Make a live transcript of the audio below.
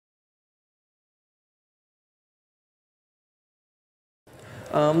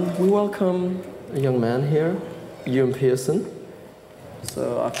We welcome a young man here, Ewan Pearson.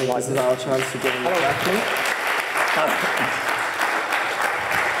 So I think this is our chance to get him back.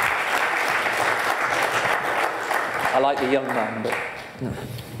 I like the young man, but... No.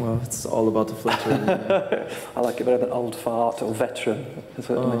 Well, it's all about the flattering. I like it better than old fart or veteran.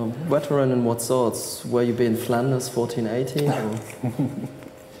 Veteran in what sorts? Were you in Flanders 1480?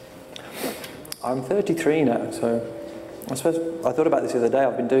 I'm 33 now, so I suppose I thought about this the other day.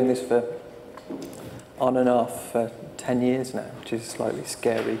 I've been doing this for on and off for 10 years now, which is slightly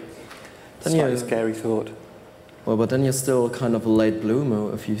scary. Slightly scary thought. Well, but then you're still kind of a late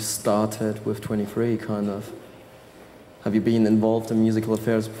bloomer if you started with 23, kind of. Have you been involved in musical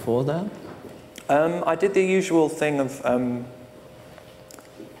affairs before that? I did the usual thing of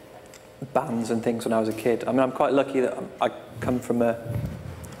bands and things when I was a kid. I mean, I'm quite lucky that I come from a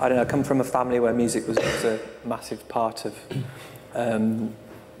family where music was a massive part of,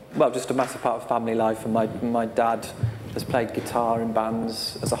 well, just a massive part of family life. And my dad has played guitar in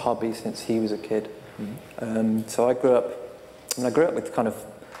bands as a hobby since he was a kid. So I grew up with kind of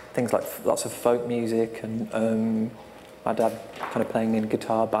things like lots of folk music and my dad kind of playing in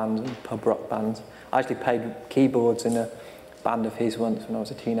guitar bands and pub rock bands. I actually played keyboards in a band of his once when I was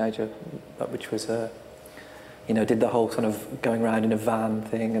a teenager, which was, you know, did the whole sort of going around in a van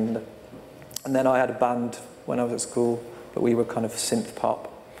thing. And then I had a band when I was at school, but we were kind of synth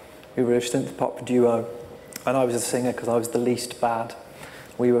pop. We were a synth pop duo, and I was a singer because I was the least bad.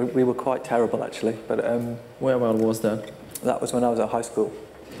 We were quite terrible actually, but where about was that? That was when I was at high school.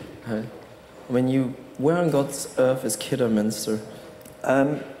 Okay. Where on God's earth is Kidderminster?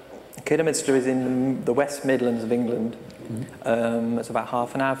 Kidderminster is in the West Midlands of England. It's about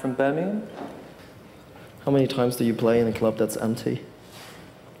half an hour from Birmingham. How many times do you play in a club that's empty?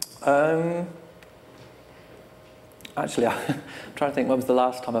 Actually, I'm trying to think when was the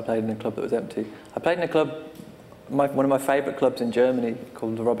last time I played in a club that was empty. I played in a club, one of my favourite clubs in Germany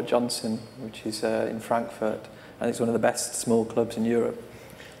called the Robert Johnson, which is in Frankfurt, and it's one of the best small clubs in Europe.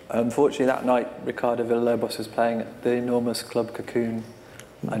 Unfortunately, that night, Ricardo Villalobos was playing at the enormous club Cocoon,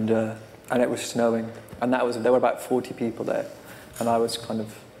 and it was snowing, and there were about 40 people there, and I was kind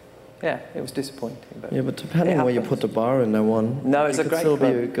of, yeah, it was disappointing. But yeah, but depending on where you put the bar in that one, no, it's a great still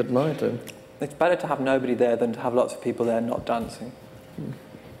club. Be a good night. Then. It's better to have nobody there than to have lots of people there not dancing,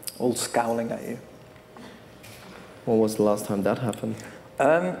 all scowling at you. When was the last time that happened?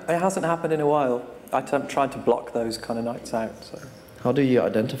 It hasn't happened in a while. I'm trying to block those kind of nights out. So. How do you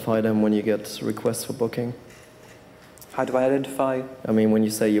identify them when you get requests for booking? How do I identify? I mean, when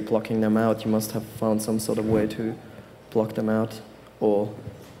you say you're blocking them out, you must have found some sort of way to block them out, or...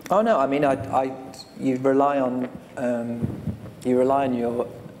 Oh no, I mean, you rely on your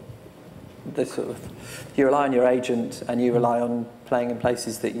agent, and you rely on playing in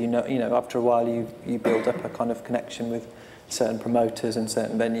places that you know, after a while you build up a kind of connection with certain promoters and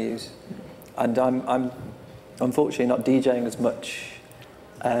certain venues. And I'm unfortunately not DJing as much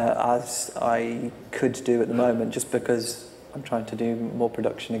as I could do at the moment, just because I'm trying to do more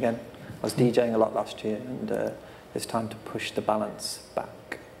production again. I was DJing a lot last year, and it's time to push the balance back.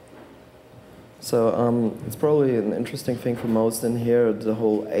 So it's probably an interesting thing for most in here, the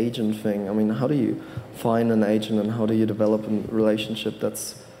whole agent thing. I mean, how do you find an agent, and how do you develop a relationship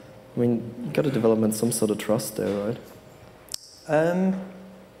that's... I mean, you got to develop some sort of trust there, right?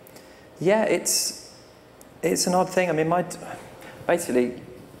 Yeah, it's an odd thing. I mean, basically,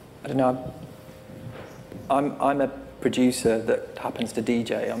 I don't know. I'm a producer that happens to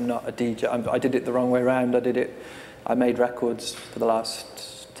DJ. I'm not a DJ. I did it the wrong way around. I made records for the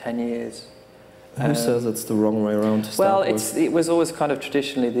last 10 years. Who says it's the wrong way around to start with? It was always kind of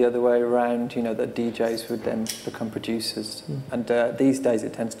traditionally the other way around, you know, that DJs would then become producers. And these days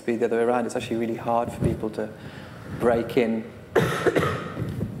it tends to be the other way around. It's actually really hard for people to break in.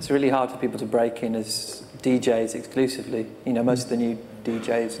 It's really hard for people to break in as DJs exclusively. You know, most of the new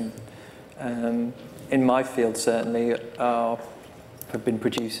DJs, and in my field certainly, have been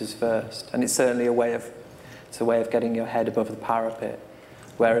producers first. And it's certainly a way of getting your head above the parapet.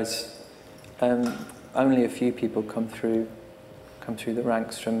 Whereas only a few people come through the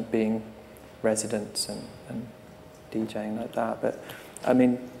ranks from being residents and DJing like that. But I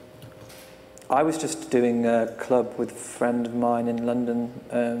mean, I was just doing a club with a friend of mine in London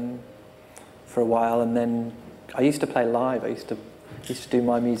for a while, and then I used to play live. I used to do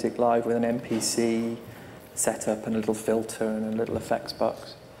my music live with an MPC setup and a little filter and a little effects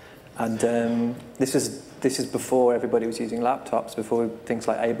box. And this is before everybody was using laptops, before things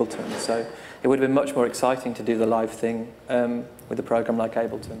like Ableton. So it would have been much more exciting to do the live thing with a program like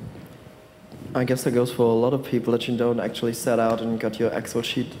Ableton. I guess that goes for a lot of people, that you don't actually set out and got your Excel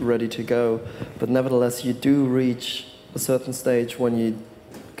sheet ready to go, but nevertheless you do reach a certain stage when you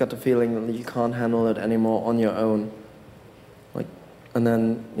got the feeling that you can't handle it anymore on your own. Like, and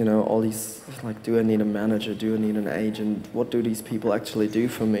then, you know, all these, like, do I need a manager? Do I need an agent? What do these people actually do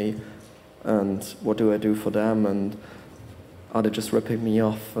for me? And what do I do for them? And are they just ripping me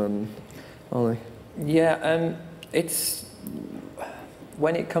off? And all that? Yeah, it's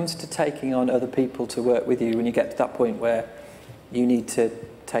when it comes to taking on other people to work with you, when you get to that point where you need to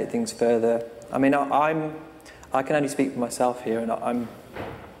take things further. I mean, I can only speak for myself here, and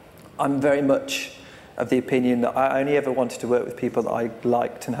I'm very much of the opinion that I only ever wanted to work with people that I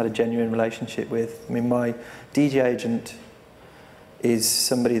liked and had a genuine relationship with. I mean, my DJ agent is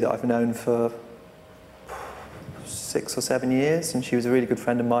somebody that I've known for 6 or 7 years, and she was a really good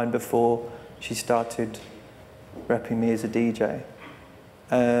friend of mine before she started repping me as a DJ.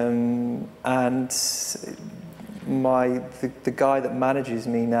 And the guy that manages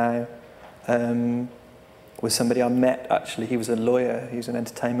me now was somebody I met, actually. He was a lawyer, he was an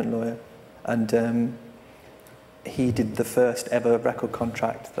entertainment lawyer, and he did the first ever record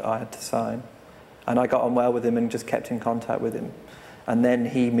contract that I had to sign. And I got on well with him and just kept in contact with him. And then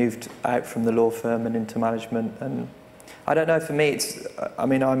he moved out from the law firm and into management. And I don't know, for me, it's, I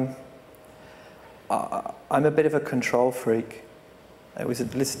mean, I'm a bit of a control freak. It was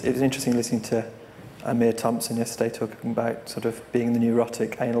interesting listening to Amir Thompson yesterday talking about sort of being the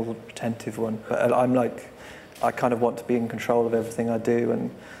neurotic, anal retentive one. But I'm like, I kind of want to be in control of everything I do.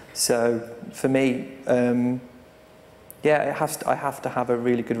 And so for me, yeah, I have to have a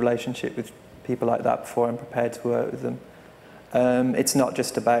really good relationship with people like that before I'm prepared to work with them. It's not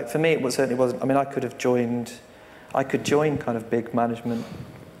just about, for me, it certainly wasn't, I mean, I could join kind of big management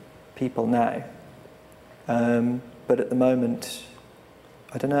people now. But at the moment,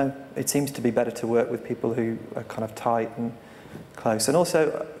 I don't know, it seems to be better to work with people who are kind of tight and close. And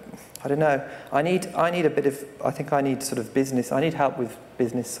also, I don't know, I need a bit of, I think I need sort of business, I need help with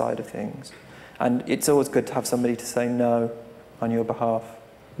business side of things. And it's always good to have somebody to say no on your behalf.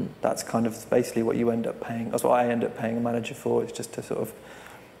 That's kind of basically what you end up paying. That's what I end up paying a manager for, is just to sort of,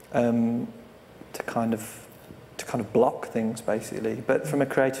 to kind of block things, basically. But from a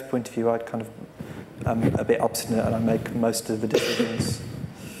creative point of view, I'm a bit obstinate, and I make most of the decisions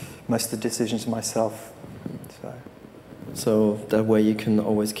myself. So that way you can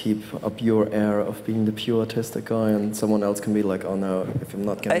always keep up your air of being the pure artistic guy, and someone else can be like, oh no, if I'm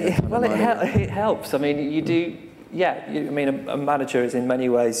not getting well, it helps. I mean, you do, yeah. I mean, a manager is in many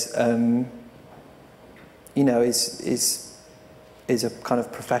ways, you know, is a kind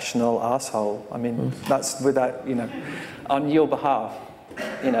of professional arsehole. I mean, that's without, you know, on your behalf,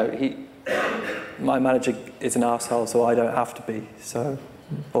 you know, my manager is an arsehole, so I don't have to be. So,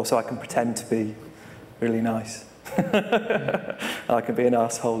 also I can pretend to be really nice. I can be an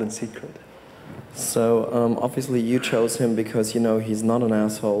arsehole in secret. So obviously you chose him because you know he's not an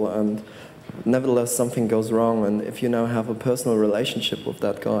asshole, and nevertheless something goes wrong, and if you now have a personal relationship with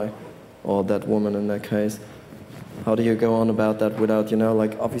that guy, or that woman in that case, how do you go on about that without, you know,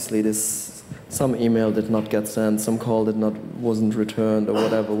 like obviously some email did not get sent, some call wasn't returned, or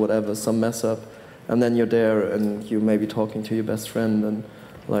whatever, some mess up, and then you're there and you may be talking to your best friend, and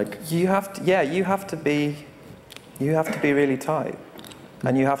like you have to be really tight,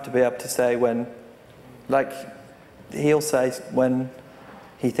 and you have to be able to say when, like, he'll say when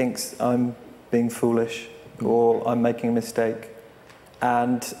he thinks I'm being foolish or I'm making a mistake,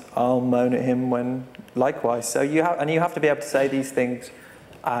 and I'll moan at him when likewise. So you have to be able to say these things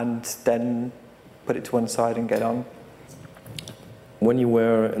and then put it to one side and get on. When you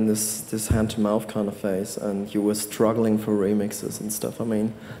were in this hand-to-mouth kind of phase and you were struggling for remixes and stuff, I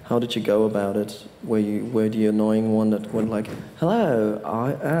mean, how did you go about it? Were the annoying one that went like, hello,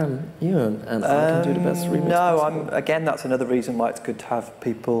 I am Ewan, and I can do the best remix? No, again, that's another reason why it's good to have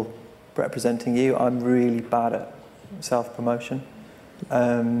people representing you. I'm really bad at self-promotion.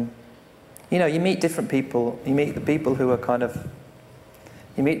 You know, you meet different people. You meet the people who are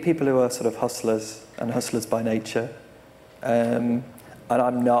you meet people who are sort of hustlers, and hustlers by nature. And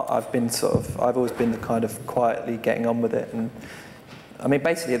I'm not, I've always been the kind of quietly getting on with it. And I mean,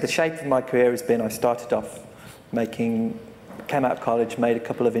 basically, the shape of my career has been, I started off came out of college, made a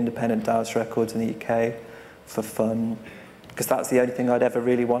couple of independent dance records in the UK for fun, because that's the only thing I'd ever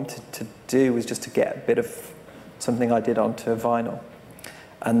really wanted to do, was just to get a bit of something I did onto vinyl.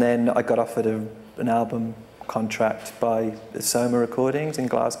 And then I got offered an album contract by Soma Recordings in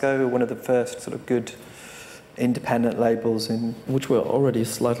Glasgow, one of the first sort of good independent labels in... Which were already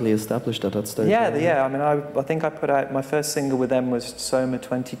slightly established at that stage. Yeah, yeah. I mean, I think I put out, my first single with them was Soma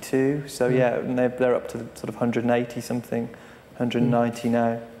 22, so yeah, and they're up to sort of 180 something, 190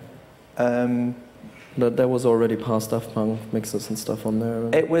 now. That was already past Daft Punk mixes and stuff on there.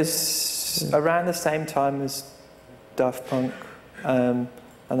 It was around the same time as Daft Punk, and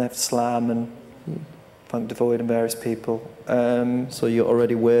they have Slam and Punk Devoid and various people. So you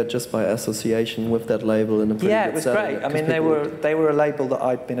already were just by association with that label in a pretty yeah, good it was setting, great. I mean, they were a label that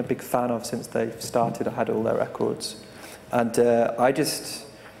I'd been a big fan of since they started. I had all their records, and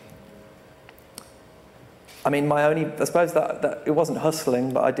I mean, I suppose that it wasn't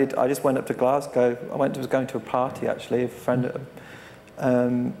hustling, but I just went up to Glasgow. I was going to a party actually, a friend of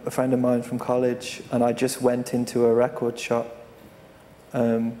mine from college, and I just went into a record shop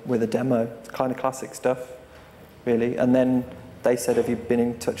with a demo, kind of classic stuff, really. And then they said, "Have you been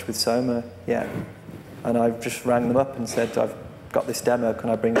in touch with Soma?" Yeah. And I just rang them up and said, "I've got this demo, can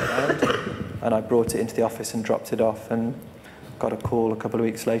I bring it round?" And I brought it into the office and dropped it off, and got a call a couple of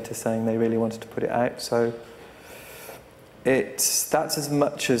weeks later saying they really wanted to put it out. So that's as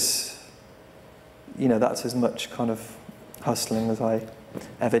much as, that's as much kind of hustling as I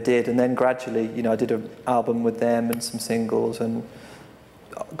ever did. And then gradually, I did an album with them and some singles, and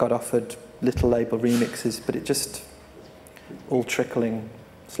got offered little label remixes, but it just all trickling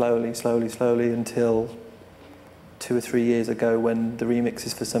slowly until 2 or 3 years ago, when the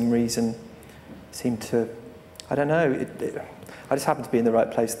remixes for some reason seemed to, I don't know, I just happened to be in the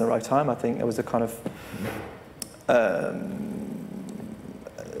right place in the right time. I think there was a kind of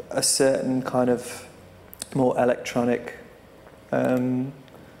a certain kind of more electronic,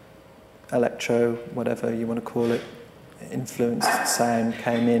 electro, whatever you want to call it, influenced sound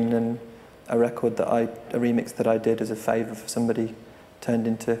came in, and a remix that I did as a favour for somebody turned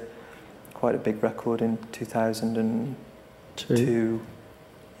into quite a big record in 2002.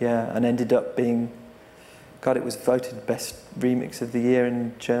 Yeah, and ended up being, God, it was voted best remix of the year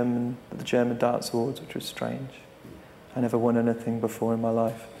in the German Dance Awards, which was strange. I never won anything before in my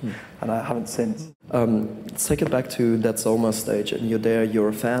life, and I haven't since. Let's take it back to that Soma stage, and you're there, you're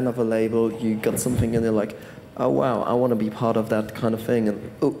a fan of a label, you got something and you're like, oh wow, I want to be part of that kind of thing,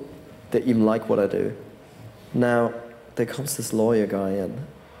 and oh, they even like what I do. Now, there comes this lawyer guy in,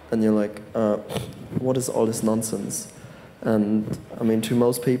 and you're like, what is all this nonsense? And I mean, to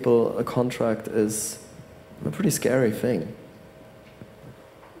most people, a contract is a pretty scary thing.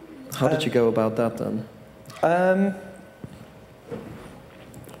 How did you go about that then?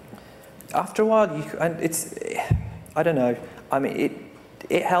 After a while, I don't know. I mean,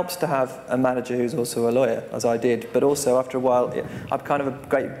 it helps to have a manager who's also a lawyer, as I did. But also, after a while, I'm kind of a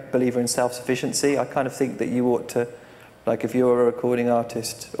great believer in self-sufficiency. I kind of think that you ought to, like, if you're a recording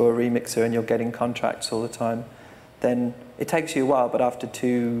artist or a remixer and you're getting contracts all the time, then it takes you a while. But after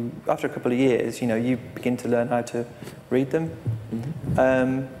a couple of years, you begin to learn how to read them.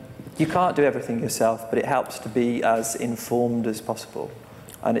 Mm-hmm. You can't do everything yourself, but it helps to be as informed as possible.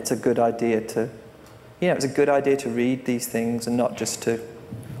 And it's a good idea to, read these things and not just to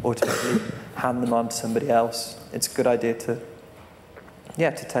automatically hand them on to somebody else. It's a good idea to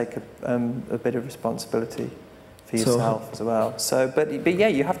take a bit of responsibility for yourself as well. So, but yeah,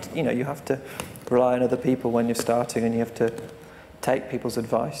 you have to rely on other people when you're starting, and you have to take people's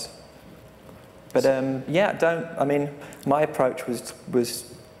advice. But my approach was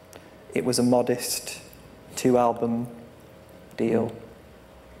it was a modest 2-album deal.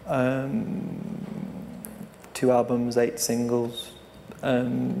 2 albums, 8 singles,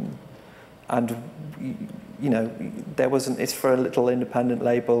 and there wasn't. It's for a little independent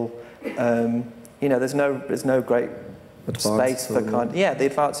label. There's no great space for kind. Yeah, the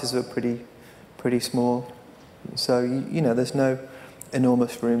advances were pretty small, so there's no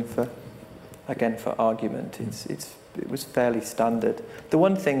enormous room for argument. It was fairly standard. The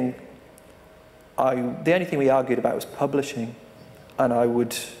only thing we argued about was publishing. And I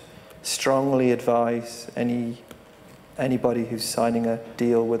would strongly advise anybody who's signing a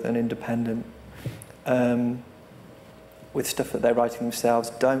deal with an independent with stuff that they're writing themselves,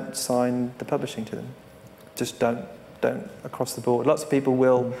 don't sign the publishing to them. Just don't across the board. Lots of people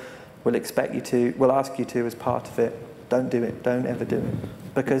will expect you to, will ask you to as part of it. Don't do it. Don't ever do it.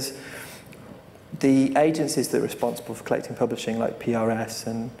 Because the agencies that are responsible for collecting publishing, like PRS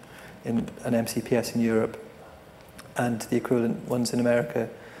and MCPS in Europe, and the equivalent ones in America,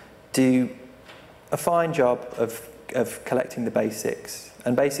 do a fine job of collecting the basics.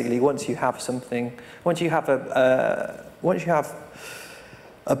 And basically, once you have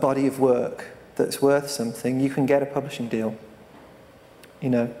a body of work that's worth something, you can get a publishing deal. you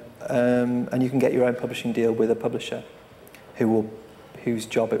know, and you can get your own publishing deal with a publisher whose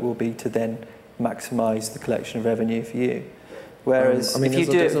job it will be to then maximise the collection of revenue for you. Whereas I mean, if you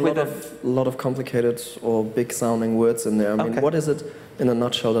do there's it with a lot of complicated or big sounding words in there. I mean, what is it in a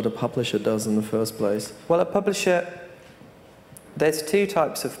nutshell that a publisher does in the first place? Well, a publisher, there's two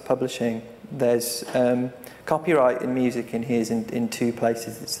types of publishing. There's copyright in music in here is in two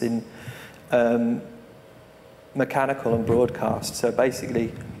places. It's in mechanical and broadcast. So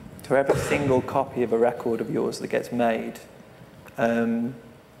basically, for every single copy of a record of yours that gets made,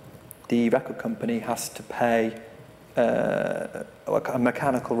 the record company has to pay a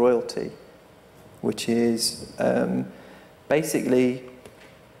mechanical royalty, which is basically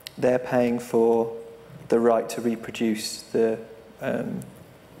they're paying for the right to reproduce the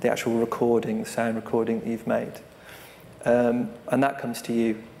actual recording, the sound recording that you've made, and that comes to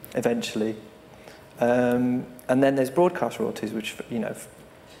you eventually. And then there's broadcast royalties, which, you know,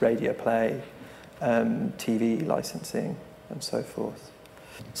 radio play, TV licensing, and so forth.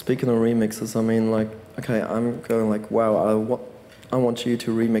 Speaking of remixes, I mean, like, okay, I'm going like, wow, I want you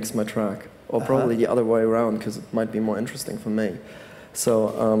to remix my track, or probably the other way around, because it might be more interesting for me.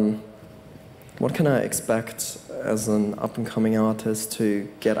 So, what can I expect as an up-and-coming artist to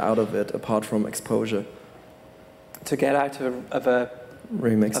get out of it, apart from exposure? To get out of a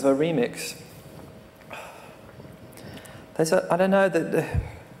remix? Of a remix. I don't know,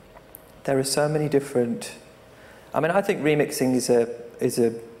 there are so many different. I mean, I think remixing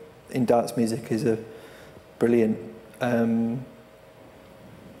in dance music is a brilliant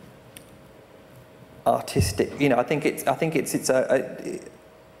artistic. You know, I think it's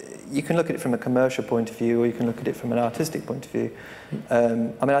you can look at it from a commercial point of view, or you can look at it from an artistic point of view. I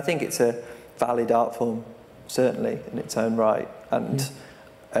mean, I think it's a valid art form, certainly in its own right, and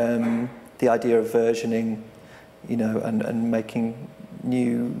the idea of versioning, you know, and making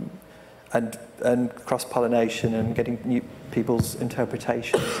new and cross-pollination and getting new people's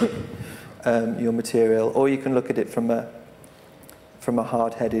interpretations of your material. Or you can look at it from a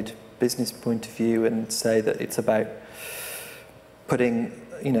hard-headed business point of view and say that it's about putting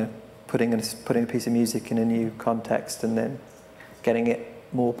a piece of music in a new context and then getting it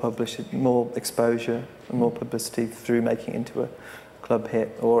more published, more exposure and more publicity through making it into a club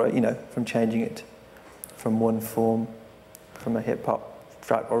hit, or, you know, from changing it from one form, from a hip-hop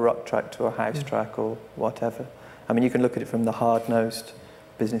track or rock track to a house track or whatever. I mean, you can look at it from the hard-nosed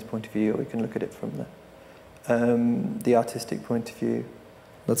business point of view, or you can look at it from the artistic point of view.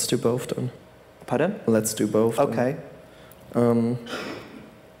 Let's do both then. Pardon? Let's do both. Okay.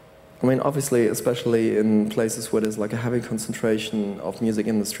 I mean, obviously, especially in places where there's like a heavy concentration of music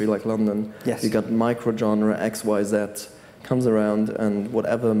industry, like London, yes, you got micro-genre XYZ comes around, and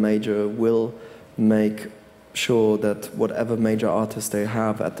whatever major will make sure that whatever major artist they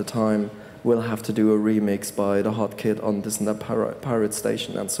have at the time will have to do a remix by the hot kid on this and that pirate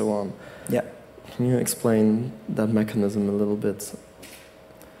station and so on. Yeah. Can you explain that mechanism a little bit?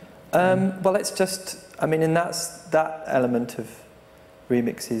 Well, it's just, I mean, and that element of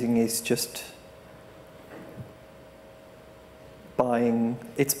remixing is just buying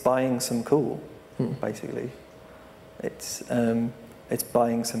some cool, basically. It's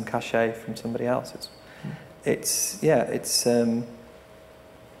buying some cachet from somebody else. It's using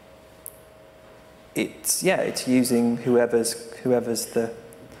whoever's the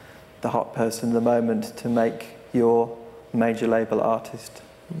hot person at the moment to make your major label artist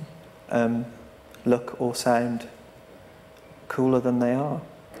look or sound cooler than they are,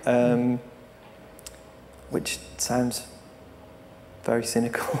 which sounds very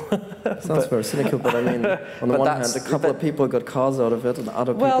cynical. Sounds very cynical, but I mean, on the one hand, a couple of people got cars out of it, and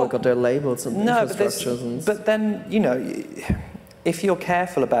other people got their labels and infrastructures. But then, you know, if you're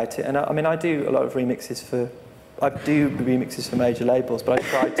careful about it, and I mean, I do a lot of remixes for major labels, but I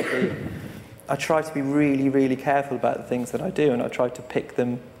try to be really, really careful about the things that I do, and I try to pick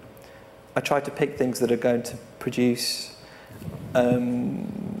things that are going to produce a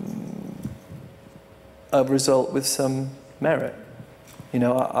result with some merit. You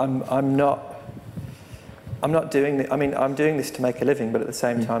know, I'm not doing this. I mean, I'm doing this to make a living, but at the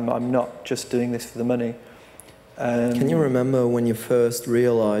same time, I'm not just doing this for the money. Can you remember when you first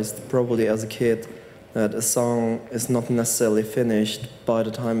realized, probably as a kid, that a song is not necessarily finished by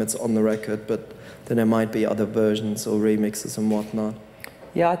the time it's on the record, but then there might be other versions or remixes and whatnot?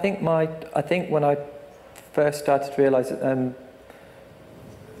 Yeah, I think when I first started to realise it,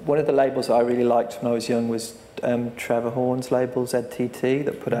 one of the labels that I really liked when I was young was Trevor Horn's label, ZTT,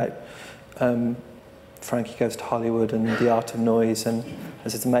 that put out Frankie Goes to Hollywood and The Art of Noise, and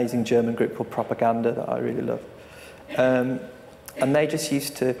there's this amazing German group called Propaganda that I really love. and they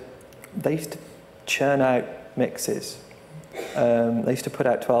used to churn out mixes. They used to put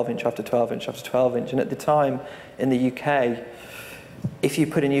out 12-inch after 12-inch after 12-inch, and at the time in the UK, if you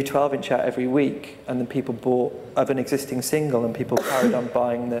put a new 12-inch out every week, and then people bought of an existing single, and people carried on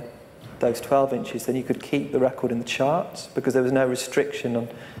buying those 12 inches, then you could keep the record in the charts because there was no restriction on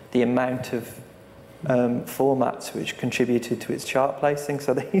the amount of formats which contributed to its chart placing.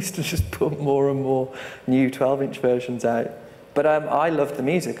 So they used to just put more and more new 12-inch versions out. But I loved the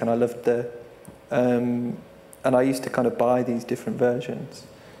music, and I loved and I used to kind of buy these different versions.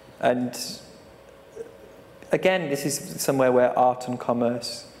 And again, this is somewhere where art and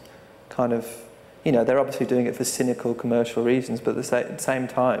commerce kind of, you know, they're obviously doing it for cynical commercial reasons, but at the same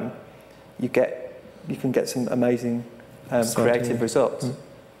time, you can get some amazing creative results. Mm.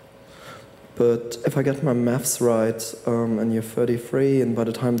 But if I get my maths right, and you're 33, and by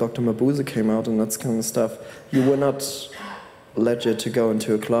the time Dr. Mabuse came out and that kind of stuff, you were not legit to go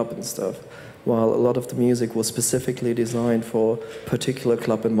into a club and stuff, while a lot of the music was specifically designed for particular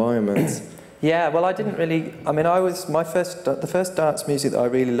club environments. Yeah, well, I didn't really. I mean, the first dance music that I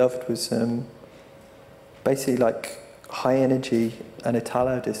really loved was basically like high energy and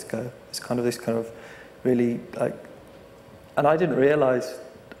Italo disco. It's kind of this kind of really like, and I didn't realise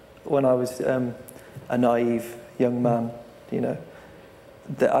when I was a naive young man, you know,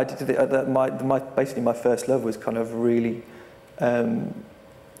 that basically my first love was kind of really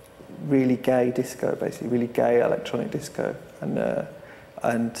gay disco, basically really gay electronic disco,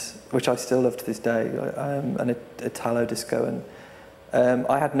 and which I still love to this day, and Italo disco, and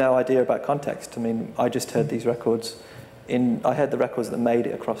I had no idea about context. I mean, I just heard these records. I heard the records that made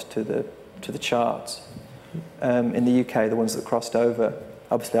it across to the charts. In the UK, the ones that crossed over,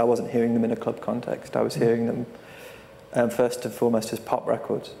 obviously I wasn't hearing them in a club context. I was hearing them first and foremost as pop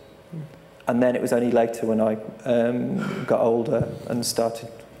records. And then it was only later when I got older and started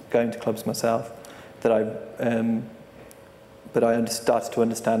going to clubs myself that I started to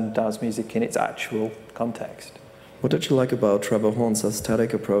understand dance music in its actual context. What did you like about Trevor Horn's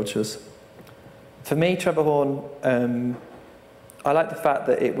aesthetic approaches? For me, Trevor Horn, I like the fact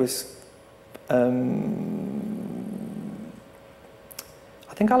that it was, I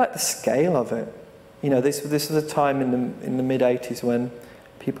think I like the scale of it. You know, this was a time in the mid-80s when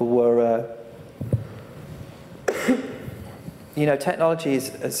people were, you know, technology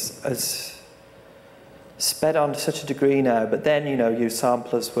is sped on to such a degree now, but then, you know, your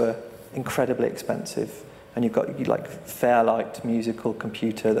samplers were incredibly expensive, and you've got like Fairlight musical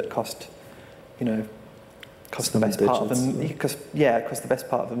computer that cost, you know, cost the best part of the best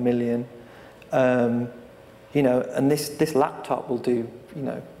part of $1 million. You know, and this laptop will do, you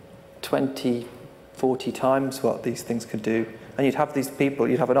know, 20, 40 times what these things could do. And you'd have these people,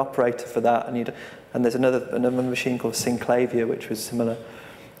 you'd have an operator for that, and there's another machine called Synclavier, which was similar.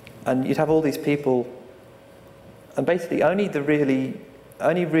 And you'd have all these people, and basically only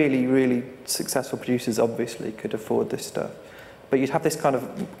really successful producers obviously could afford this stuff. But you'd have this kind of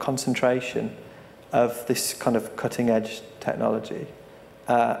concentration of this kind of cutting edge technology,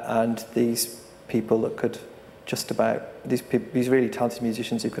 and these people that could just about, these really talented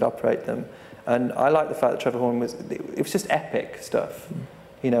musicians who could operate them. And I like the fact that Trevor Horn it was just epic stuff,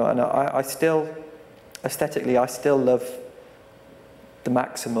 you know, and I still, aesthetically, I still love the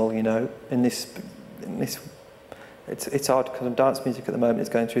Maximal, you know, in this, it's odd because dance music at the moment is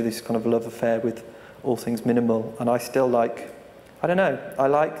going through this kind of love affair with all things minimal, and I still like, I don't know, I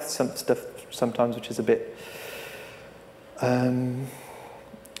like some stuff sometimes which is a bit, a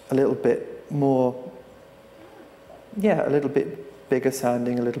little bit more, yeah, a little bit bigger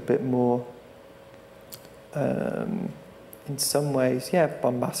sounding, a little bit more, in some ways, yeah,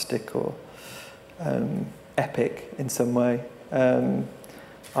 bombastic or epic in some way.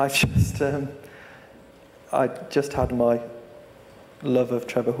 I just had my love of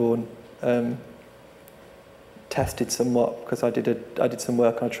Trevor Horn tested somewhat because I did some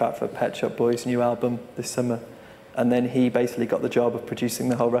work on a track for Pet Shop Boys' new album this summer, and then he basically got the job of producing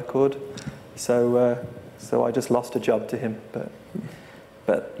the whole record. So I just lost a job to him,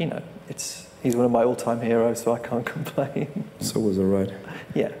 but you know, he's one of my all-time heroes, so I can't complain. So was it right?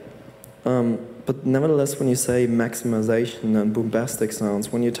 Yeah. But nevertheless, when you say maximization and bombastic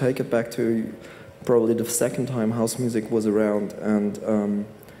sounds, when you take it back to probably the second time house music was around, and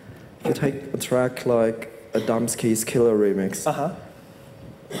if you take a track like a Damski's Killer remix,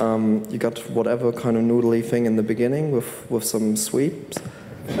 you got whatever kind of noodly thing in the beginning with some sweeps,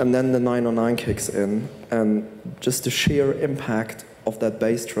 and then the 909 kicks in, and just the sheer impact of that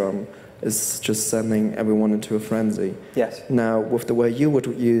bass drum is just sending everyone into a frenzy. Yes. Now, with the way you would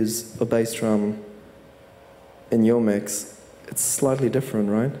use a bass drum in your mix, it's slightly different,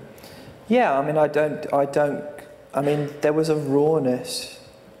 right? Yeah, I mean, I mean, there was a rawness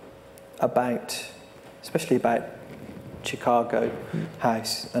about, especially about Chicago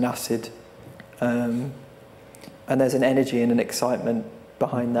house and acid, and there's an energy and an excitement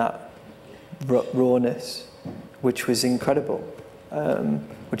behind that rawness, which was incredible,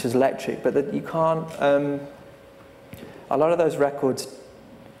 which is electric, but that you can't, a lot of those records,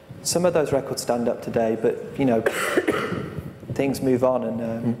 some of those records stand up today, but, you know, things move on,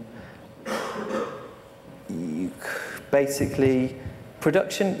 and you basically,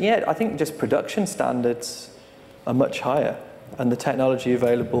 production, yeah, I think just production standards are much higher, and the technology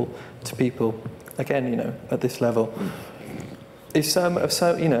available to people, again, you know, at this level, is so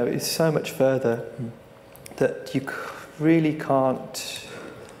much further that you really can't.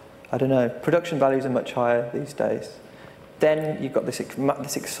 I don't know. Production values are much higher these days. Then you've got this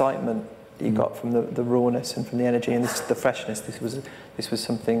excitement that you got from the rawness and from the energy and the freshness. This was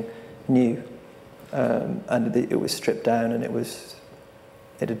something new, and it was stripped down, and it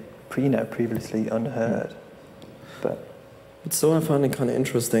had previously unheard. But still, I find it kind of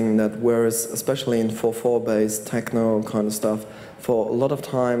interesting that whereas, especially in 4/4 based techno kind of stuff, for a lot of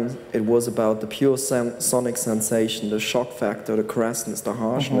times it was about the pure sonic sensation, the shock factor, the crassness, the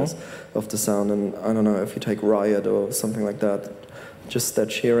harshness of the sound. And I don't know if you take Riot or something like that, just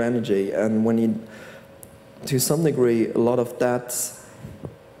that sheer energy. And when you, to some degree, a lot of that's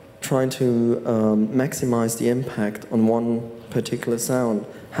trying to maximize the impact on one particular sound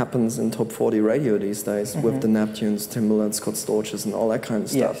happens in top 40 radio these days with the Neptunes, Timbaland, Scott Storches and all that kind of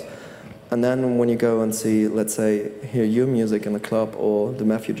stuff. Yes. And then when you go and see, let's say, hear your music in a club or the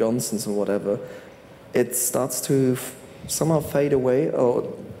Matthew Johnsons or whatever, it starts to somehow fade away, or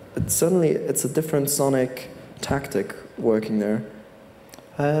it's a different sonic tactic working there.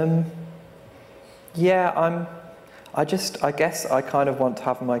 Yeah, I guess I kind of want to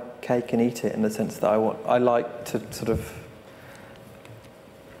have my cake and eat it, in the sense that I like to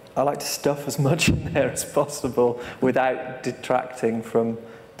stuff as much in there as possible without detracting from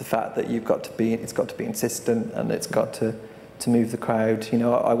the fact that it's got to be insistent, and it's got to move the crowd. You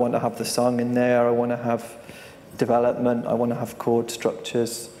know, I want to have the song in there, I want to have development, I want to have chord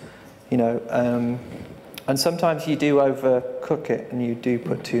structures, you know, and sometimes you do overcook it and you do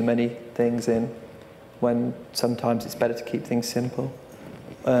put too many things in, when sometimes it's better to keep things simple,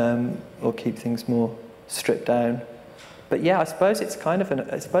 or keep things more stripped down. But yeah, I suppose it's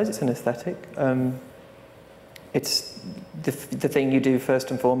an aesthetic. It's the thing you do first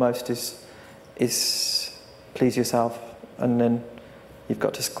and foremost is please yourself, and then you've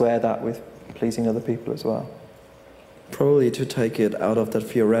got to square that with pleasing other people as well. Probably to take it out of that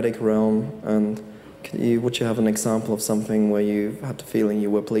theoretic realm, and would you have an example of something where you had the feeling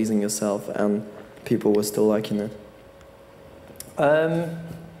you were pleasing yourself and people were still liking it? Well,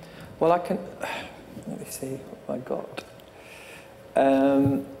 let me see what I got.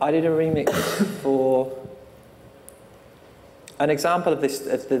 I did a remix for an example of this,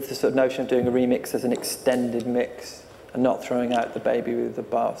 the sort of notion of doing a remix as an extended mix and not throwing out the baby with the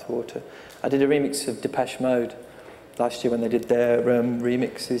bathwater. I did a remix of Depeche Mode last year when they did their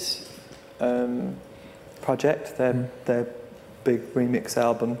Remixes project, their big remix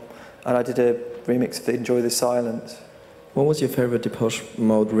album, and I did a remix of Enjoy the Silence. What was your favorite Depeche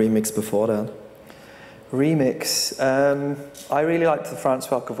Mode remix before that? Remix, I really liked the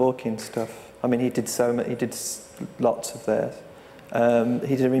Francois Kevorkian stuff. I mean, he did lots of theirs.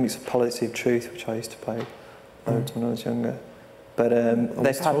 He did a remix of Policy of Truth, which I used to play loads when I was younger. But I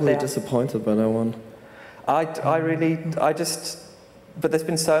was totally disappointed by that one. But there's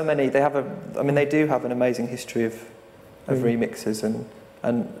been so many. They do have an amazing history of remixes,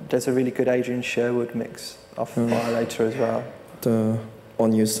 and there's a really good Adrian Sherwood mix off Violator as well. The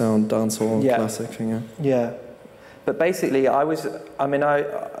On You Sound dancehall classic thing, yeah. Yeah, but basically, when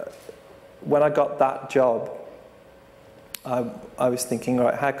I got that job, I was thinking,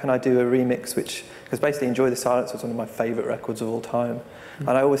 right, how can I do a remix because basically Enjoy the Silence was one of my favourite records of all time. And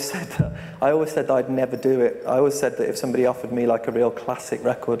I always said that I'd never do it. I always said that if somebody offered me like a real classic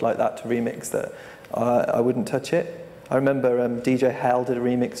record like that to remix, that I wouldn't touch it. I remember DJ Hell did a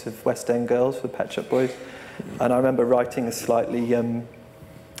remix of West End Girls for Pet Shop Boys, and I remember writing a slightly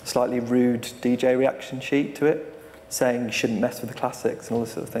rude DJ reaction sheet to it, saying you shouldn't mess with the classics and all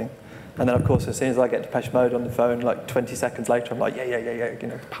this sort of thing. And then, of course, as soon as I get Depeche Mode on the phone, like 20 seconds later, I'm like, yeah, you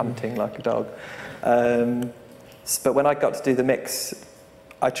know, panting like a dog. But when I got to do the mix,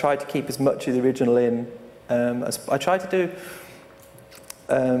 I tried to keep as much of the original in. I tried to do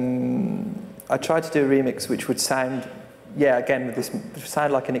a remix which would sound,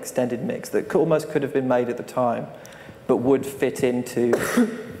 sound like an extended mix that almost could have been made at the time, but would fit into,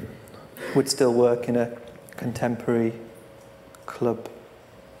 would still work in a contemporary club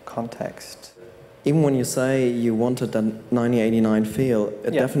context. Even when you say you wanted that 1989 feel,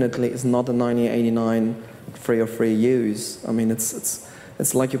 it definitely is not a 1989 free use. I mean,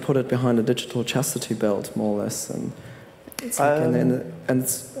 it's like you put it behind a digital chastity belt, more or less, and it's like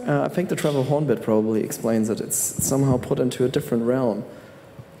I think the treble horn bit probably explains it. It's somehow put into a different realm.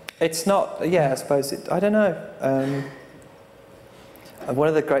 It's not, I suppose, I don't know. One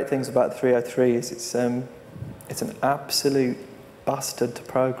of the great things about 303 is it's an absolute bastard to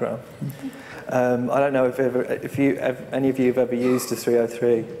program. I don't know if any of you have ever used a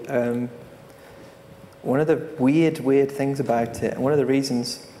 303. One of the weird things about it, and one of the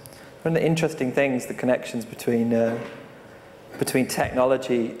interesting things, the connections between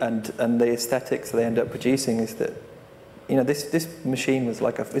technology and the aesthetics they end up producing is that, this machine was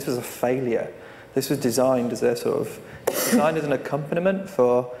this was a failure. This was designed as an accompaniment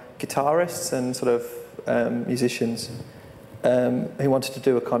for guitarists and sort of musicians who wanted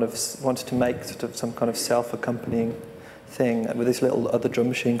to make some kind of self-accompanying thing with this little other drum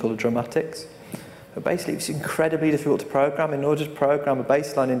machine called a Dramatics. But basically, it's incredibly difficult to program. In order to program a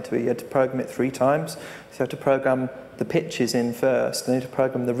bass line into it, you had to program it 3 times. So you have to program the pitches in first, then you have to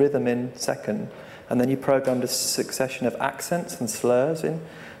program the rhythm in second, and then you programmed a succession of accents and slurs in.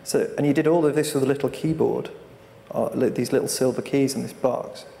 And you did all of this with a little keyboard, these little silver keys in this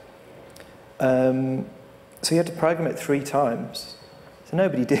box. So you had to program it 3 times. So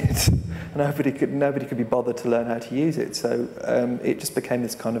nobody did. nobody could be bothered to learn how to use it. So it just became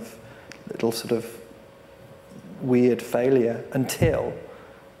this kind of little sort of weird failure until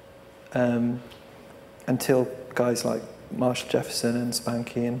guys like Marshall Jefferson and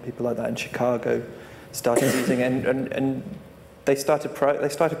Spanky and people like that in Chicago started using it, and they started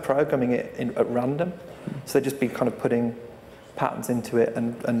programming it at random. So they'd just be kind of putting patterns into it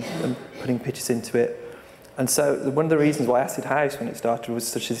and putting pitches into it. And so one of the reasons why acid house, when it started, was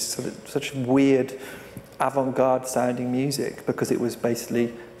such weird avant-garde sounding music, because it was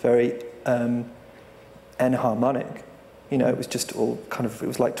basically very enharmonic. It was just all it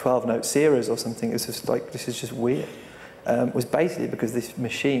was like 12-note series or something. It was just like, this is just weird. It was basically because this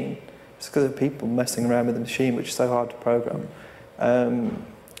machine, it's because of people messing around with the machine, which is so hard to program,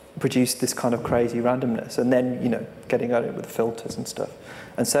 produced this kind of crazy randomness, and then, getting at it with filters and stuff.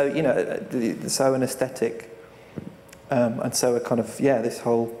 And so, so an aesthetic, and so a kind of, this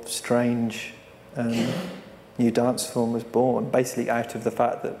whole strange new dance form was born, basically out of the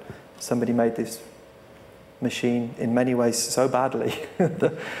fact that somebody made this machine in many ways so badly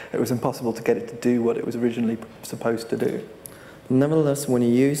that it was impossible to get it to do what it was originally supposed to do. Nevertheless, when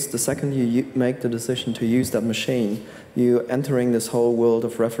the second you make the decision to use that machine, you're entering this whole world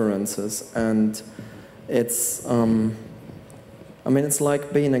of references, and it's, it's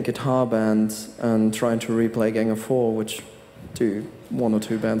like being a guitar band and trying to replay Gang of Four, which one or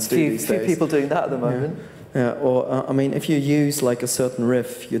two bands do these days. Few people doing that at the moment. Yeah, or if you use like a certain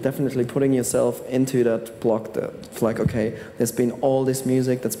riff, you're definitely putting yourself into that block that's like, okay, there's been all this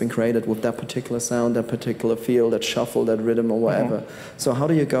music that's been created with that particular sound, that particular feel, that shuffle, that rhythm, or whatever. Mm-hmm. So how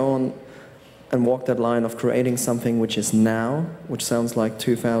do you go on and walk that line of creating something which is now, which sounds like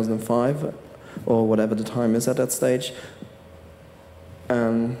 2005, or whatever the time is at that stage,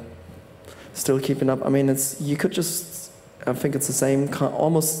 still keeping up? You could just, I think it's the same,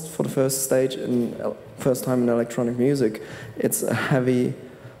 almost for the first time in electronic music, it's a heavy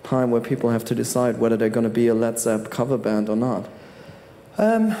time where people have to decide whether they're going to be a Led Zepp cover band or not.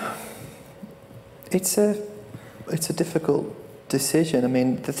 It's a difficult decision.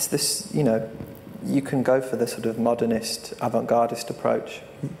 This you can go for the sort of modernist, avant-gardist approach,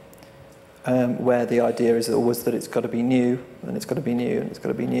 where the idea is always that it's got to be new, and it's got to be new, and it's got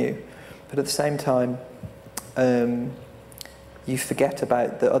to be new. But at the same time, you forget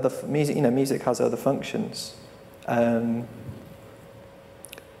about the other music. Music has other functions, and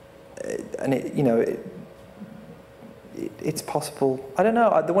it's possible. I don't know.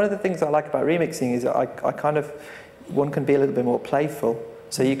 One of the things I like about remixing is that one can be a little bit more playful.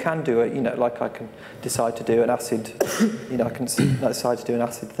 So you can do it. Like I can decide to do an acid. I can decide to do an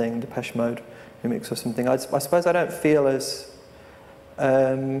acid thing, Depeche Mode remix or something. I suppose I don't feel as.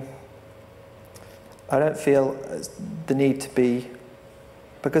 I don't feel the need to be,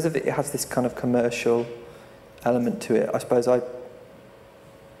 because of it has this kind of commercial element to it, I suppose I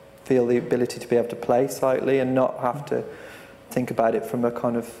feel the ability to be able to play slightly and not have to think about it from a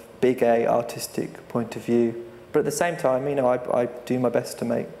kind of big A artistic point of view. But at the same time, I do my best to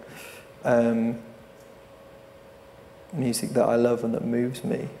make music that I love and that moves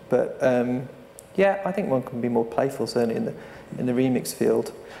me. But Yeah, I think one can be more playful, certainly in the remix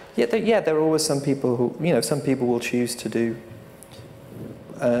field. Yeah, there are always some people who, you know, some people will choose to do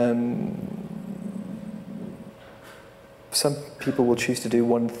some people will choose to do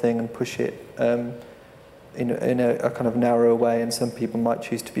one thing and push it in a kind of narrower way, and some people might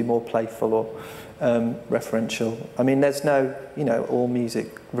choose to be more playful or referential. I mean, there's no, you know, all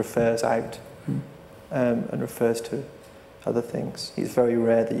music refers out and refers to other things. It's very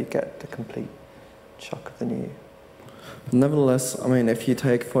rare that you get the complete shock of the new. Nevertheless, I mean, if you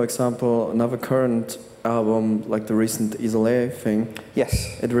take, for example, another current album, like the recent Isolé thing,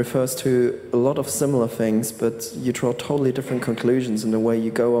 yes, it refers to a lot of similar things, but you draw totally different conclusions in the way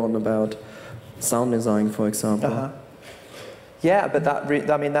you go on about sound design, for example. Yeah, but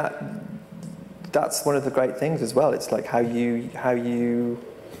that's one of the great things as well. It's like how you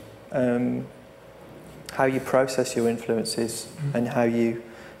process your influences and how you.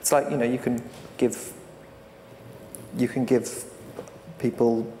 It's like, you know, you can give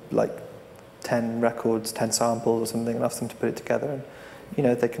people like 10 records, 10 samples or something, and ask them to put it together, and, you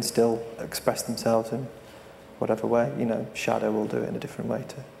know, they can still express themselves in whatever way. You know, Shadow will do it in a different way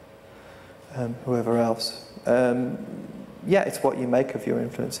to whoever else. Yeah, it's what you make of your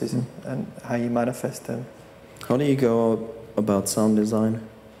influences and how you manifest them. How do you go about sound design?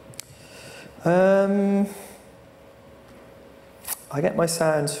 I get my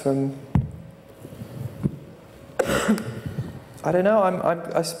sounds from. I don't know.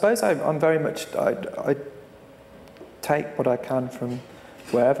 I suppose I'm very much. I take what I can from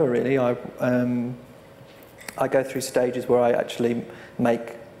wherever, really. I go through stages where I actually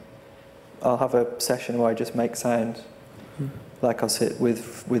make. I'll have a session where I just make sound. Like I'll sit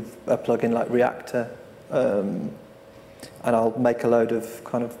with a plugin like Rapture, and I'll make a load of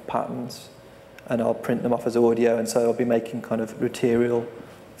kind of patterns, and I'll print them off as audio, and so I'll be making kind of material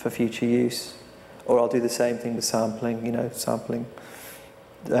for future use. Or I'll do the same thing with sampling, you know, sampling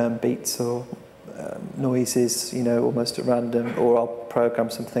beats or noises, you know, almost at random. Or I'll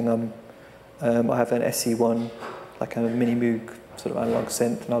program something on. I have an SE1, like a mini Moog sort of analog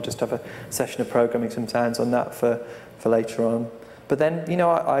synth, and I'll just have a session of programming some sounds on that for later on. But then, you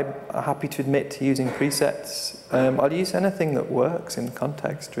know, I'm happy to admit to using presets. I'll use anything that works in the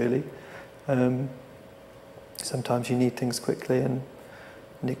context, really. Sometimes you need things quickly, and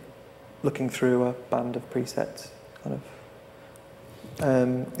looking through a band of presets, kind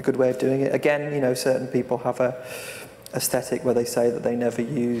of a good way of doing it. Again, you know, certain people have a aesthetic where they say that they never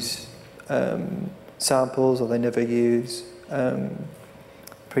use samples, or they never use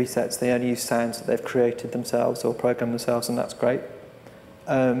presets. They only use sounds that they've created themselves or programmed themselves, and that's great.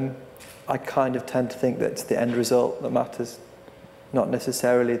 I kind of tend to think that it's the end result that matters, not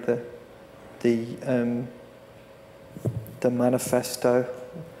necessarily the manifesto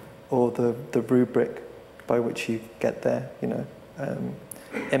or the rubric by which you get there. You know,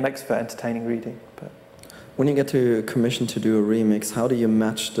 it makes for entertaining reading. But when you get to commission to do a remix, how do you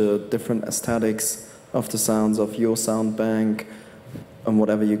match the different aesthetics of the sounds of your sound bank and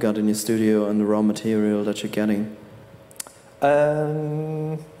whatever you got in your studio and the raw material that you're getting?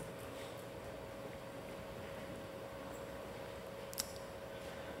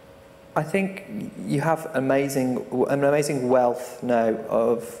 I think you have an amazing wealth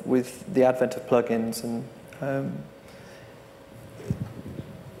now with the advent of plugins and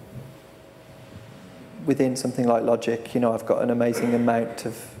within something like Logic. You know, I've got an amazing amount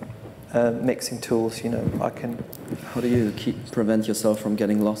of mixing tools. You know, I can. How do you prevent yourself from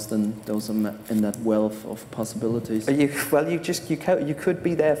getting lost in that wealth of possibilities? You could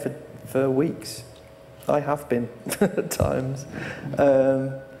be there for weeks. I have been at times.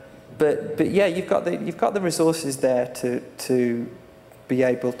 But yeah, you've got the resources there to be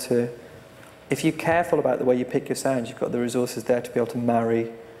able to, if you're careful about the way you pick your sounds, you've got the resources there to be able to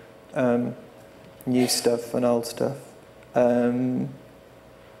marry new stuff and old stuff.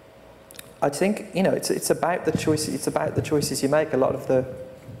 I think, you know, it's about the choices. It's about the choices you make. I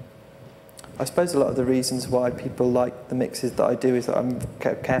suppose a lot of the reasons why people like the mixes that I do is that I'm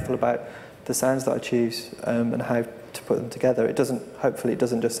careful about the sounds that I choose and how to put them together. Hopefully it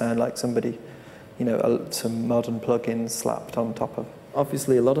doesn't just sound like somebody, you know, some modern plugins slapped on top of.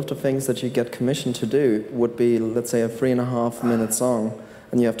 Obviously, a lot of the things that you get commissioned to do would be, let's say, a 3.5-minute song,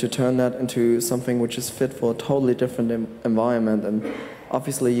 and you have to turn that into something which is fit for a totally different environment. And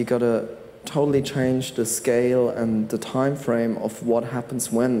obviously, you gotta totally change the scale and the time frame of what happens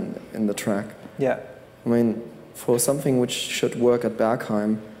when in the track. Yeah. I mean, for something which should work at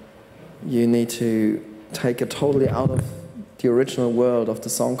Bergheim, you need to take it totally out of the original world of the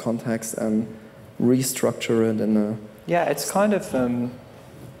song context and restructure it in a... Yeah, it's kind of...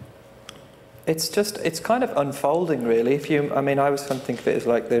 it's kind of unfolding, really. I mean, I was kind of thinking of it as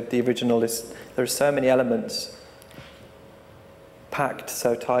like the original is, there are so many elements packed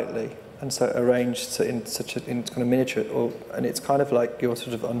so tightly and so arranged in kind of miniature, and it's kind of like you're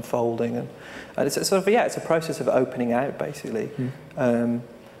sort of unfolding, and it's a sort of, yeah, it's a process of opening out, basically. And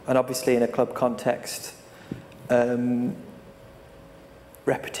obviously in a club context,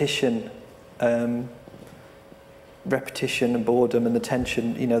 repetition and boredom and the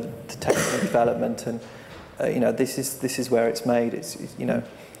tension, you know, the technical development, and you know, this is where it's made. It's you know,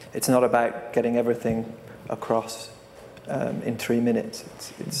 it's not about getting everything across in 3 minutes.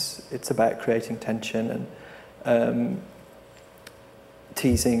 It's about creating tension and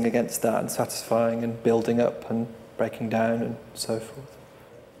teasing against that and satisfying and building up and breaking down and so forth.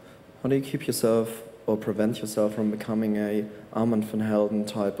 How do you keep yourself or prevent yourself from becoming a Armand van Helden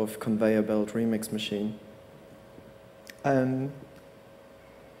type of conveyor belt remix machine?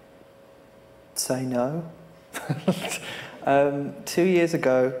 Say no. 2 years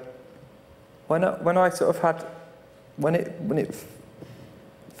ago, when I sort of had, when it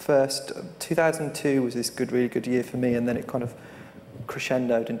first, 2002 was this really good year for me, and then it kind of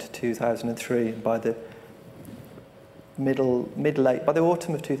crescendoed into 2003, and by the by the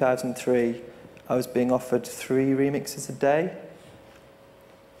autumn of 2003, I was being offered 3 remixes a day,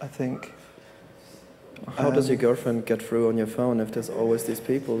 I think. How does your girlfriend get through on your phone if there's always these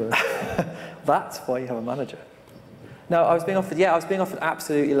people there? That's why you have a manager. No, I was being offered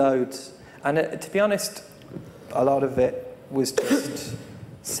absolutely loads. And to be honest, a lot of it was just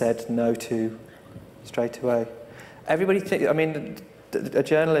said no to straight away. Everybody I mean, a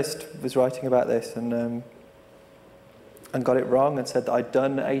journalist was writing about this and got it wrong and said that I'd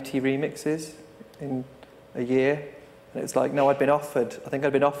done 80 remixes in a year. And it's like, no, I think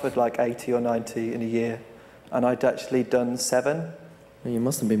I'd been offered like 80 or 90 in a year, and I'd actually done 7. You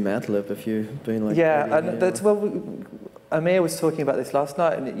mustn't be Mad Lib if you've been like... Yeah, and that's, well, Amir was talking about this last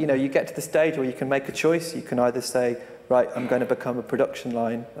night, and you know, you get to the stage where you can make a choice. You can either say, right, I'm going to become a production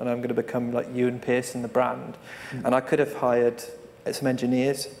line, and I'm going to become like Ewan Pearson, the brand. And I could have hired some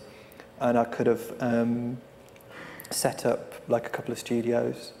engineers, and I could have set up like a couple of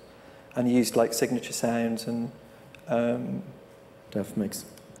studios, and used like signature sounds and Def mix.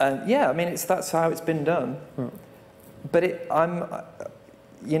 Yeah, I mean, that's how it's been done. Oh. But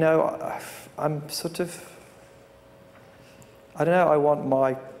you know, I'm sort of, I don't know, I want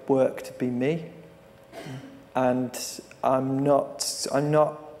my work to be me. And I'm not,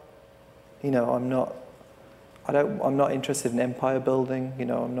 you know, I'm not interested in empire building, you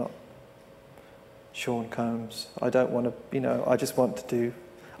know, I'm not Sean Combs. I don't want to, you know, I just want to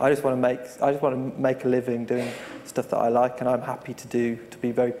make a living doing stuff that I like, and I'm happy to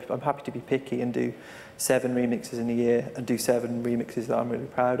be picky and do 7 remixes in a year and do 7 remixes that I'm really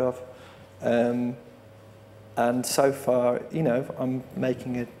proud of. And so far, you know, I'm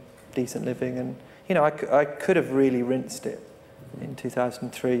making a decent living, and you know, I could have really rinsed it in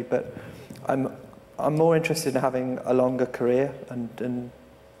 2003, but I'm more interested in having a longer career and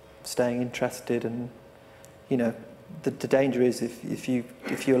staying interested, and you know, the danger is if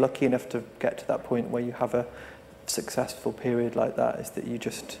you're lucky enough to get to that point where you have a successful period like that, is that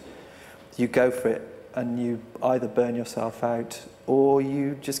you go for it and you either burn yourself out or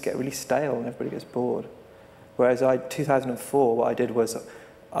you just get really stale and everybody gets bored. Whereas 2004, what I did was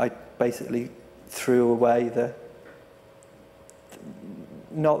I basically threw away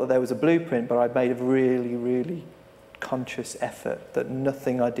not that there was a blueprint, but I made a really, really conscious effort that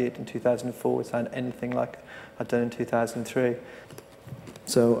nothing I did in 2004 would sound anything like I'd done in 2003.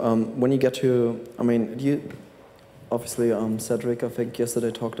 So when you get to, I mean, obviously Cedric, I think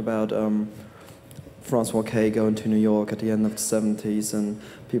yesterday talked about Francois K going to New York at the end of the 70s, and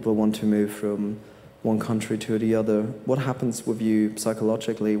people want to move from one country to the other. What happens with you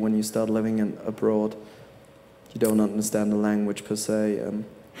psychologically when you start living abroad? You don't understand the language per se.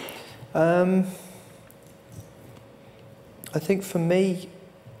 I think for me,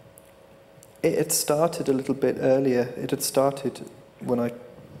 it had started a little bit earlier. It had started when I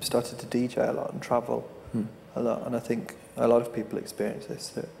started to DJ a lot and travel a lot, and I think a lot of people experience this.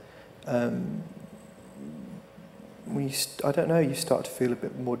 That I don't know, you start to feel a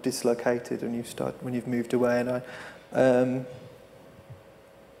bit more dislocated when you've moved away, and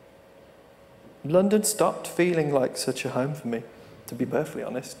London stopped feeling like such a home for me, to be perfectly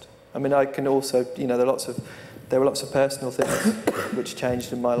honest. I mean, I can also, you know, there were lots of personal things which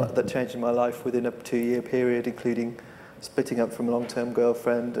changed in my life within a 2-year period, including splitting up from a long-term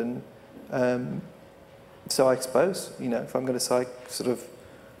girlfriend, and so I suppose, you know, if I'm going to sort of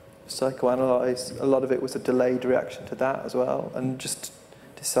psychoanalyze, a lot of it was a delayed reaction to that as well, and just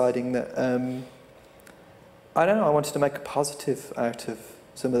deciding that, I don't know, I wanted to make a positive out of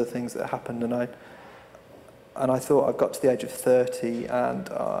some of the things that happened, and I thought I've got to the age of 30 and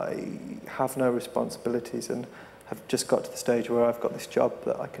I have no responsibilities and have just got to the stage where I've got this job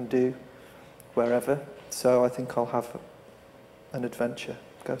that I can do wherever. So I think I'll have an adventure,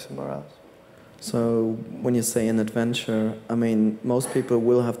 go somewhere else. So when you say an adventure, I mean, most people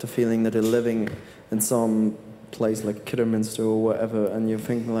will have the feeling that they're living in some place like Kidderminster or whatever, and you're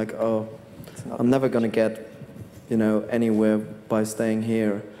thinking like, oh, I'm never going to get, you know, anywhere by staying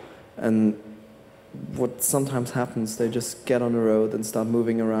here. And what sometimes happens, they just get on the road and start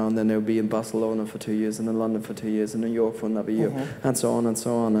moving around, and they'll be in Barcelona for 2 years, and in London for 2 years, and New York for another year, and so on and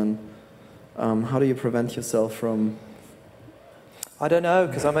so on. And how do you prevent yourself from... I don't know,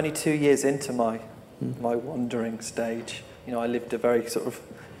 because I'm only 2 years into my wandering stage. You know, I lived a very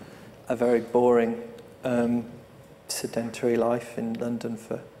boring, sedentary life in London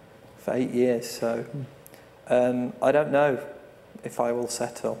for 8 years. So I don't know if I will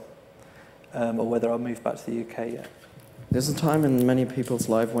settle or whether I'll move back to the UK yet. There's a time in many people's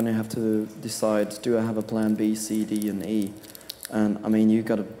life when they have to decide, do I have a plan B, C, D, and E? And I mean, you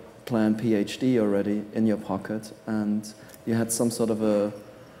got a plan PhD already in your pocket, and you had some sort of a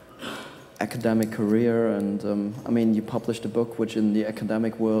academic career, and I mean, you published a book which in the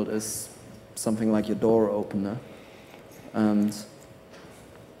academic world is something like your door opener. And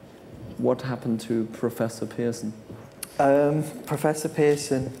what happened to Professor Pearson? Professor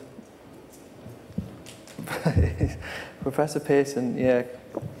Pearson, Professor Pearson, yeah,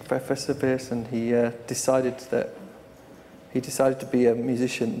 Professor Pearson, he decided to be a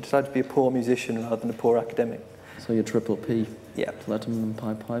musician, decided to be a poor musician rather than a poor academic. So you're triple P. Yeah. Platinum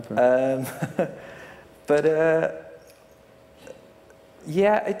Pied Piper. But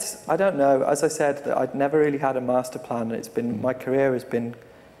yeah, I don't know. As I said, I'd never really had a master plan. My career has been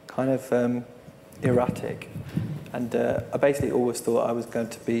kind of erratic, and I basically always thought I was going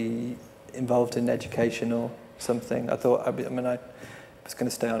to be involved in education or something. I thought, I was going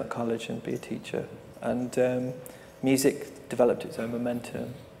to stay on at college and be a teacher, and music developed its own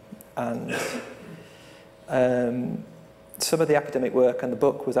momentum, and some of the academic work and the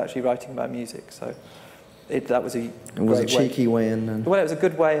book was actually writing about music, so that was a cheeky way in. Then. Well, it was a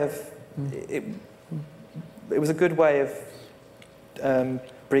good way of it was a good way of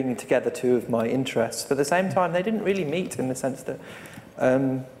bringing together two of my interests. But at the same time, they didn't really meet in the sense that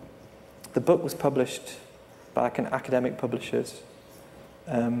the book was published by academic publishers,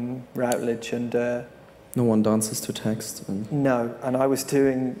 Routledge, and no one dances to text. No, and I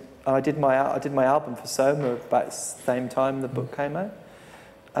did my album for Soma about the same time the book came out,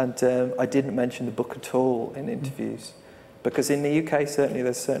 and I didn't mention the book at all in interviews, because in the UK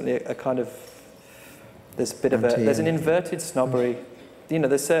there's a kind of there's an inverted snobbery. You know,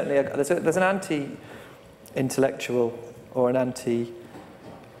 there's certainly there's an anti-intellectual or an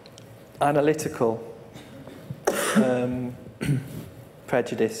anti-analytical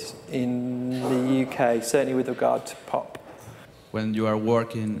prejudice in the UK, certainly with regard to pop. When you are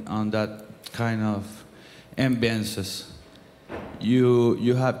working on that kind of ambiences,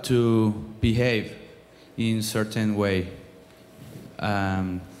 you have to behave in certain way,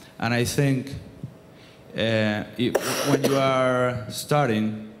 and I think when you are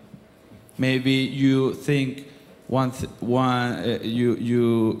starting, maybe you think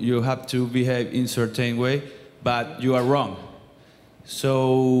you have to behave in certain way, but you are wrong.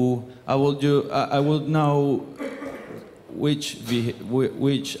 So I will know which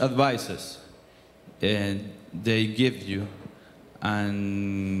advices they give you,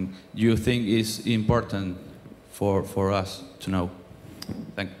 and you think is important for us to know.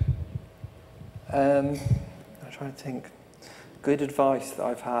 Thank you. I'm trying to think. Good advice that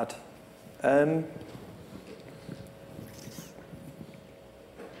I've had. I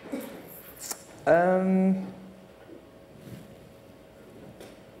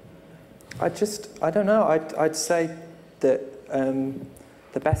don't know. I'd say that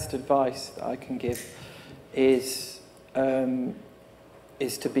the best advice that I can give is to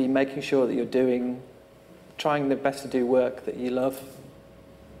be making sure that you're trying the best to do work that you love,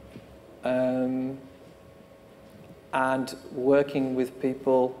 and working with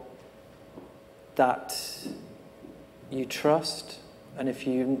people that you trust, and if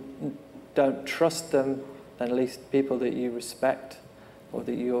you don't trust them, then at least people that you respect, or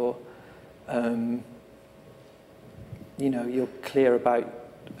that you're you're clear about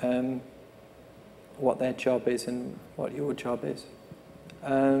what their job is and what your job is.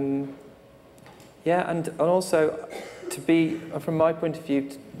 Yeah, and also from my point of view,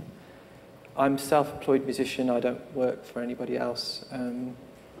 I'm a self-employed musician. I don't work for anybody else.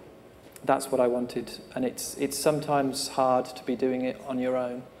 that's what I wanted. And it's sometimes hard to be doing it on your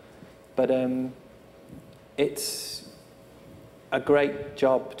own, but it's a great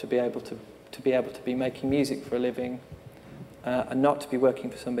job to be able to be making music for a living, and not to be working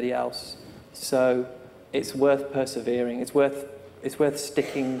for somebody else. So it's worth persevering. It's worth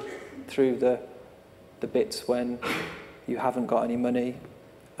sticking through the bits when you haven't got any money,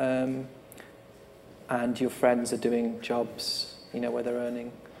 and your friends are doing jobs, where they're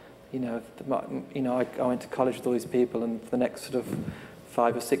earning, I went to college with all these people, and for the next sort of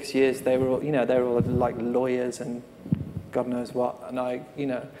 5 or 6 years, they were all like lawyers and God knows what, and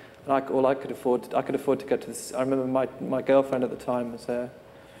all I could afford to go to this. I remember my girlfriend at the time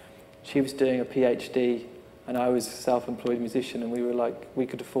she was doing a PhD, and I was a self-employed musician, and we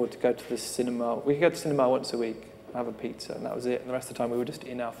could afford to go to the cinema. We could go to the cinema once a week, have a pizza, and that was it. And the rest of the time we were just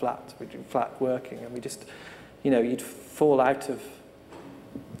in our flat, we were flat working, and we just, you'd fall out of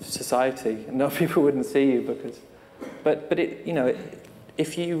society, and no people wouldn't see you because, but it,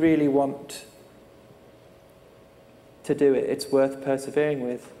 if you really want to do it, it's worth persevering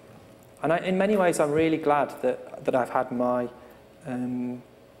with. And in many ways, I'm really glad that I've had my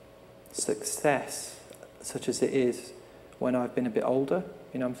success, such as it is, when I've been a bit older.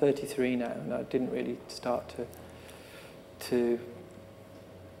 I'm 33 now, and I didn't really start to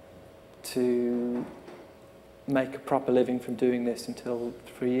make a proper living from doing this until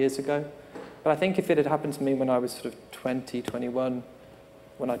 3 years ago. But I think if it had happened to me when I was sort of 20, 21,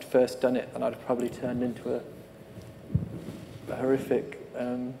 when I'd first done it, then I'd have probably turned into a horrific,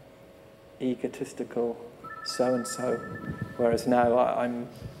 egotistical so-and-so, whereas now I'm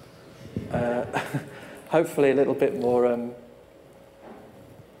hopefully a little bit more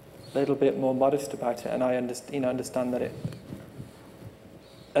modest about it, and I understand that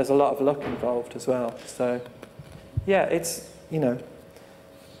there's a lot of luck involved as well. So yeah, it's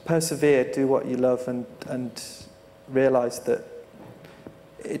persevere, do what you love, and realise that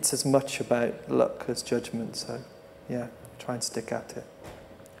it's as much about luck as judgment. So yeah, try and stick at it.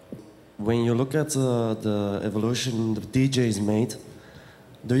 When you look at the evolution the DJs made,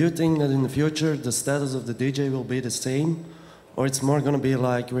 do you think that in the future the status of the DJ will be the same, or it's more going to be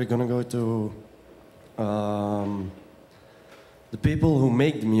like we're going to go to the people who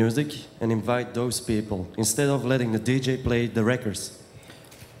make the music and invite those people instead of letting the DJ play the records?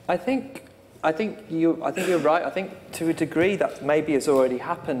 I think you're right. I think to a degree that maybe has already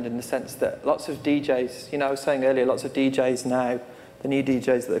happened, in the sense that lots of DJs, I was saying earlier, lots of DJs now, the new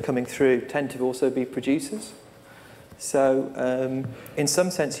DJs that are coming through, tend to also be producers. So in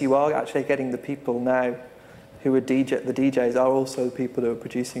some sense, you are actually getting the people now who are the DJs are also the people who are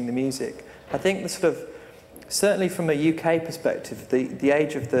producing the music. I think certainly from a UK perspective, the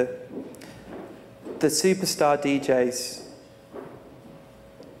age of the superstar DJs,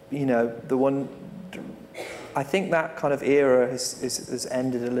 I think that kind of era has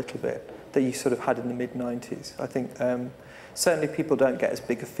ended a little bit, that you sort of had in the mid-90s. I think certainly people don't get as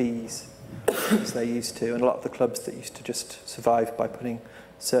big a fees as they used to, and a lot of the clubs that used to just survive by putting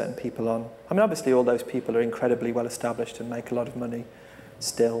certain people on. I mean, obviously all those people are incredibly well established and make a lot of money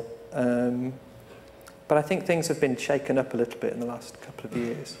still. But I think things have been shaken up a little bit in the last couple of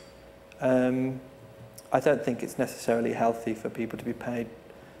years. I don't think it's necessarily healthy for people to be paid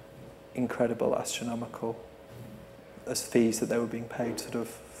incredible, astronomical as fees that they were being paid sort of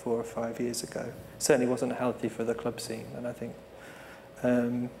 4 or 5 years ago. Certainly wasn't healthy for the club scene, and I think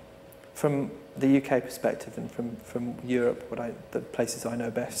from the UK perspective and from Europe, the places I know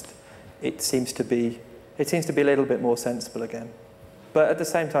best, it seems to be a little bit more sensible again. But at the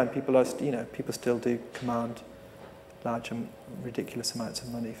same time, people still do command large and ridiculous amounts of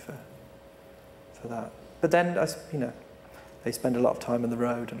money for that. But then, they spend a lot of time on the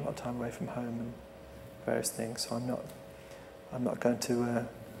road and a lot of time away from home and various things. So I'm not going to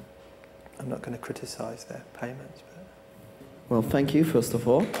criticise their payments. But. Well, thank you first of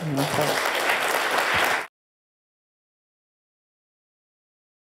all. Okay.